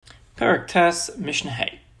Perek Tes, Mishnah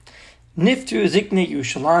Hay. Niftu Ziknei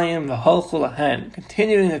Yerushalayim v'holchu lahen.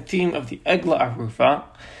 Continuing the theme of the Egla Arufa,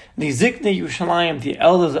 the Ziknei Yerushalayim, the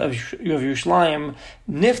elders of Yerushalayim,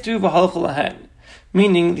 Niftu v'holchu lahen.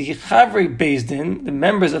 Meaning the Chavri Beis Din, the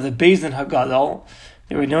members of the Beis Din Hagadol,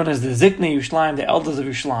 they were known as the Ziknei Yerushalayim, the elders of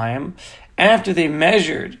Yerushalayim, after they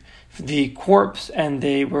measured the corpse and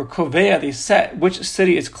they were koveya, they set which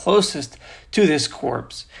city is closest to this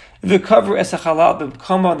corpse. The cover esachalal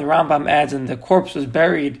b'mkoma, the Rambam adds, and the corpse was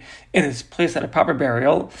buried in its place at a proper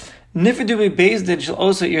burial. Nifidu Beis Din shall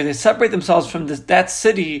also hear, they separate themselves from that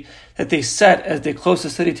city that they set as the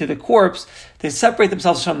closest city to the corpse. They separate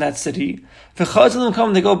themselves from that city.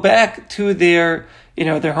 V'chazal they go back to their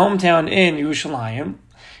hometown in Yerushalayim,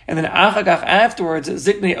 and then achagach afterwards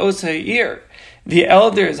Ziknei Osei Ir, the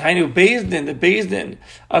elders, Hainu Beis Din, the Beis Din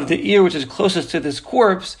of the ear which is closest to this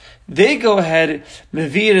corpse, they go ahead,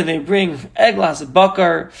 Mevir, and they bring Eglas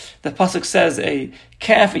Bakar. The pasuk says a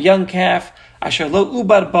calf, a young calf, Asher lo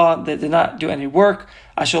ubar ba, that did not do any work,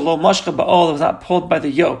 Asher lo mashcha ba'ol, that was not pulled by the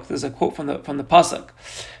yoke. There's a quote from the pasuk.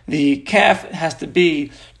 The calf has to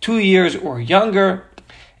be 2 years or younger,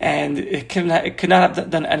 and it could not have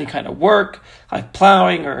done any kind of work, like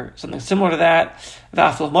plowing or something similar to that. It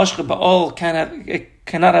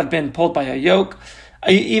cannot have been pulled by a yoke,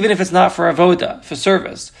 even if it's not for avoda, for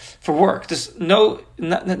service, for work. Just not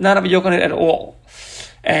have a yoke on it at all.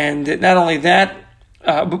 And not only that,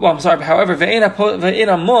 however,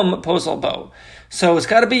 ve'ena mum posel bo. So it's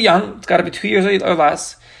got to be young, it's got to be 2 years or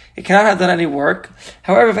less. It cannot have done any work.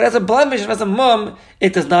 However, if it has a blemish, if it has a mum,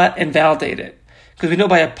 it does not invalidate it. Because we know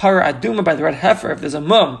by a para aduma, by the red heifer, if there's a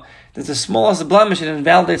mum, there's the smallest blemish, it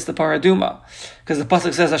invalidates the para aduma. Because the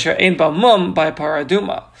pasuk says, Asher ein ba mum, by a para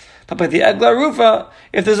aduma. But by the egla rufa,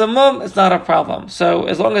 if there's a mum, it's not a problem. So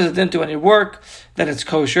as long as it didn't do any work, then it's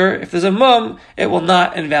kosher. If there's a mum, it will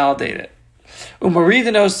not invalidate it.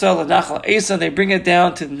 Umaridin osel nachal esan, they bring it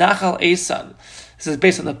down to nachal esan. This is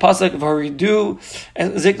based on the pasuk of Horidu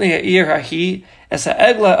Ziknei Ha'ir Hahi Esa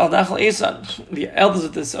Egla al Nachal Esan. The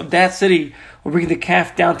elders of that city will bring the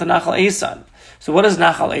calf down to Nachal Esan. So what is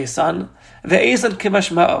Nachal Esan? The Esan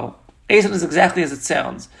Kimashma'o. Esan is exactly as it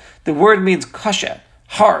sounds. The word means kasha,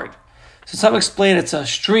 hard. So some explain it's a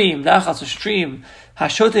stream. Nachal is a stream.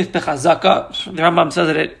 Hashotef Bechazaka. The Rambam says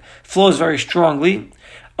that it flows very strongly.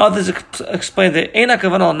 Others explain that Eina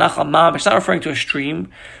Kavanah Nachal Mam, it's not referring to a stream,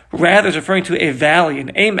 rather it's referring to a valley,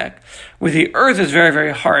 an Amek, where the earth is very,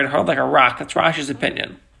 very hard like a rock. That's Rashi's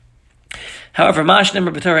opinion. However, Mash number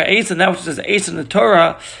B'Torah Eis, and that which says Eis in the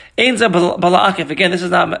Torah, Einza Bala'akiv. Again, this is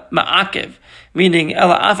not Ma'akiv, meaning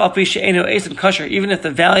Ela Af Al Pi She'enu Eis and Kasher. Even if the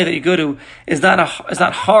valley that you go to is not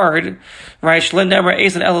hard, right? Shlin Nemer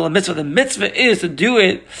Eis and Ela Mitzvah. The mitzvah is to do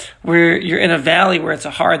it where you're in a valley where it's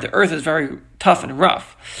hard. The earth is very tough and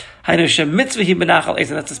rough. Hainu Shemitzvah Hi B'Nachal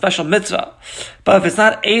Eis, and that's a special mitzvah. But if it's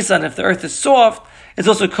not Eisan, if the earth is soft, it's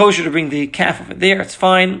also kosher to bring the calf over there. It's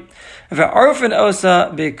fine. Ve'arfin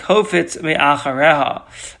osa be'kofitz me'achareha.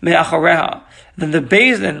 Then the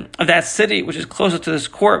Beis Din of that city, which is closer to this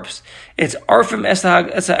corpse, it's arfim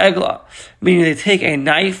esa egla, meaning they take a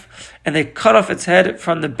knife and they cut off its head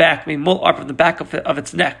from the back, meaning mul up from the back of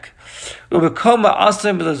its neck. And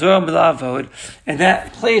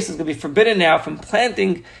that place is going to be forbidden now from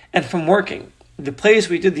planting and from working. The place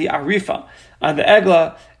we did the arifa on the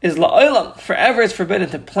egla is la'olam. Forever it's forbidden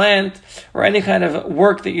to plant or any kind of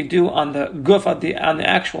work that you do on the guf, on the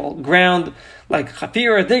actual ground, like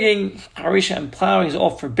chafira, digging, harisha, and plowing is all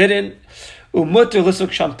forbidden. Umutter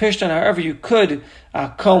lisuk sham pishtan, however you could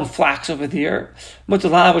comb flax over there. Mutter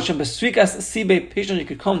la'av sham besvikas sibe pishtan, you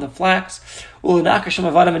could comb the flax. Ulanaka sham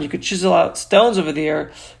avadim, and you could chisel out stones over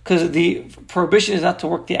there, because the prohibition is not to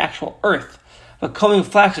work the actual earth. But combing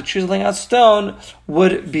flax or chiseling out stone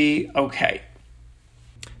would be okay.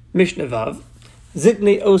 Mishnah Vav,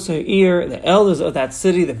 Ziknei Osei Ir, the elders of that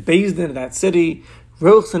city, the Beis Din of that city,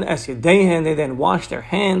 Rochsan Es Yadeihen, they then wash their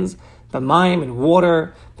hands, b'mayim and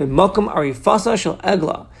water, b'makom arifasa shel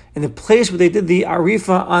egla, in the place where they did the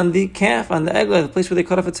arifa on the calf, on the egla, the place where they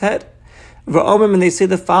cut off its head. V'omim, and they say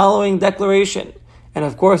the following declaration, and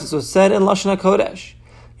of course this was said in Lashon HaKodesh,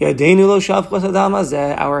 Yadeinu lo shavchos adam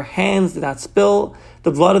hazeh, our hands did not spill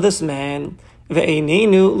the blood of this man,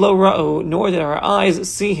 ve'einenu lo ra'u, nor did our eyes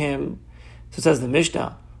see him. So says the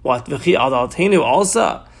Mishnah, what, v'chi adaltenu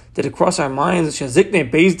also, did it cross our minds,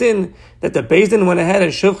 shaziknei Beis Din, that the Beis Din went ahead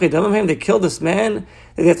and shuvchei damim, they killed this man,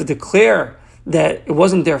 that they have to declare that it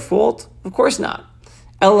wasn't their fault? Of course not.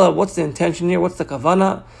 Ella, what's the intention here? What's the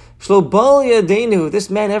kavana? Shlo bal yadeinu, this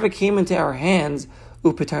man never came into our hands,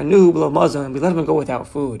 upitarnuhu b'lo mazon, and we let him go without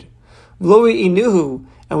food. V'lo inuhu,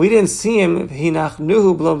 and we didn't see him,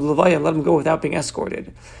 hinachnuhu b'lo levaya, let him go without being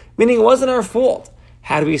escorted. Meaning it wasn't our fault.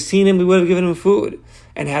 Had we seen him, we would have given him food.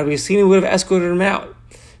 And had we seen him, we would have escorted him out.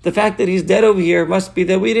 The fact that he's dead over here must be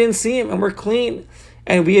that we didn't see him and we're clean.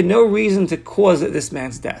 And we had no reason to cause this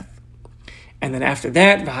man's death. And then after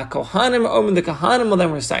that, the Kohanim will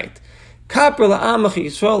then recite, Kapar la'amach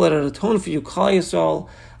Yisrael, let it atone for you, Kal Yisrael,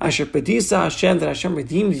 Asher Pedisa Hashem, that Hashem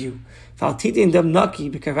redeemed you, Faltitin Dam Naki,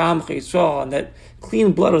 B'Kav Yisrael, and that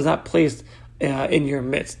clean blood was not placed in your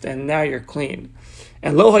midst, and now you're clean.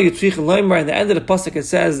 And Loha Yitzrich Loimar, in the end of the pasuk it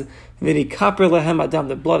says, V'ni Kapar lahem Adam,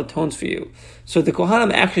 the blood atones for you. So the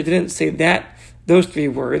Kohanim actually didn't say those three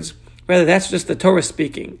words. Rather, that's just the Torah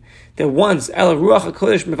speaking. That once, El Ruach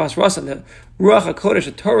HaKodesh Mivas Rasan, the Ruach HaKodesh,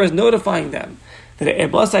 the Torah is notifying them that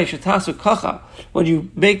when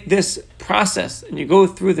you make this process and you go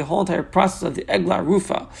through the whole entire process of the Eglah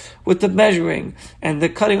Rufa with the measuring and the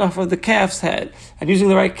cutting off of the calf's head and using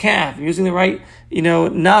the right calf, using the right,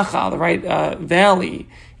 nachal, the right valley,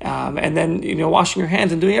 and then, washing your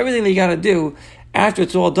hands and doing everything that you got to do. After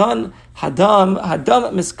it's all done, hadam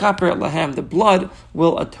miskaper lahem, the blood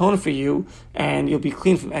will atone for you and you'll be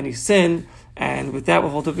clean from any sin. And with that,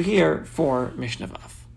 we'll hold over here for Mishnah Vav.